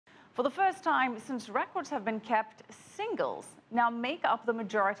For the first time since records have been kept, singles now make up the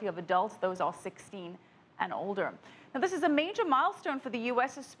majority of adults. Those are 16 and older. Now, this is a major milestone for the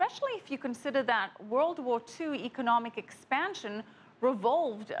U.S., especially if you consider that World War II economic expansion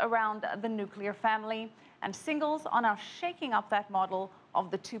revolved around the nuclear family, and singles are now shaking up that model of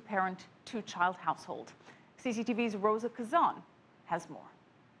the two-parent, two-child household. CCTV's Roza Kazan has more.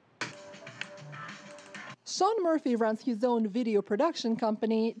 Sean Murphy runs his own video production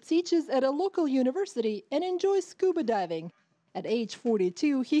company, teaches at a local university, and enjoys scuba diving. At age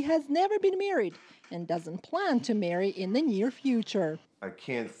 42, he has never been married and doesn't plan to marry in the near future. I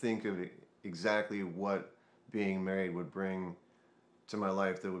can't think of exactly what being married would bring to my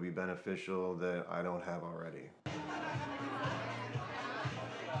life that would be beneficial that I don't have already.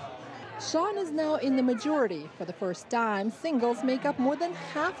 Sean is now in the majority. For the first time, singles make up more than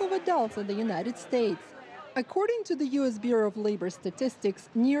half of adults in the United States. According to the U.S. Bureau of Labor Statistics,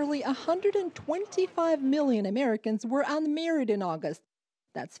 nearly 125 million Americans were unmarried in August.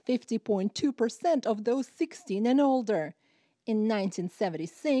 That's 50.2% of those 16 and older. In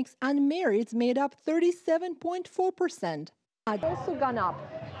 1976, unmarrieds made up 37.4%. Had also gone up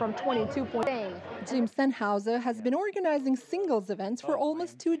from 22.8%. Jim Sennhauser has been organizing singles events for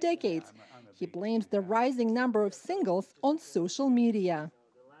almost 2 decades. He blames the rising number of singles on social media.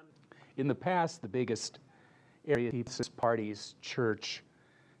 In the past, the biggest area is parties, church,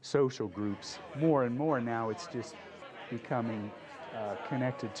 social groups. More and more now it's just becoming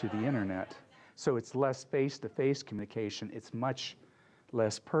connected to the internet. So it's less face-to-face communication, it's much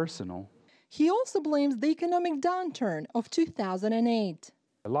less personal. He also blames the economic downturn of 2008.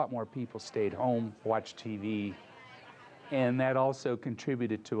 A lot more people stayed home, watched TV, and that also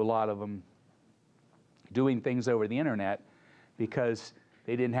contributed to a lot of them doing things over the internet because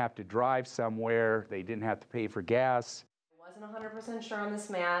they didn't have to drive somewhere, they didn't have to pay for gas. I wasn't 100% sure on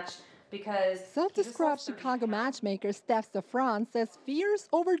this match because... Self-described Chicago matchmaker Steph Safran says fears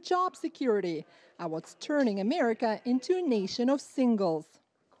over job security are what's turning America into a nation of singles.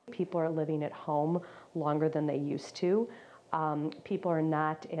 People are living at home longer than they used to. People are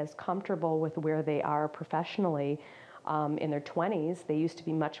not as comfortable with where they are professionally. In their 20s, they used to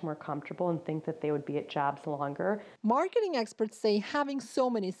be much more comfortable and think that they would be at jobs longer. Marketing experts say having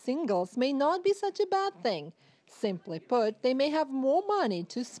so many singles may not be such a bad thing. Simply put, they may have more money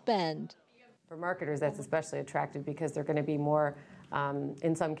to spend. For marketers, that's especially attractive because they're going to be more,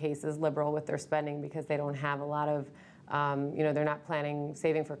 in some cases, liberal with their spending because they don't have a lot of, they're not planning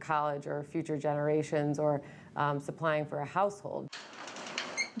saving for college or future generations or supplying for a household.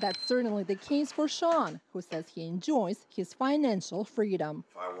 That's certainly the case for Sean, who says he enjoys his financial freedom.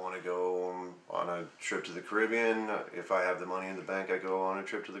 If I want to go on a trip to the Caribbean, if I have the money in the bank, I go on a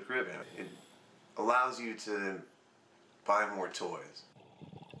trip to the Caribbean. It allows you to buy more toys.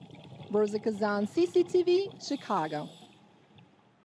 Roza Kazan, CCTV, Chicago.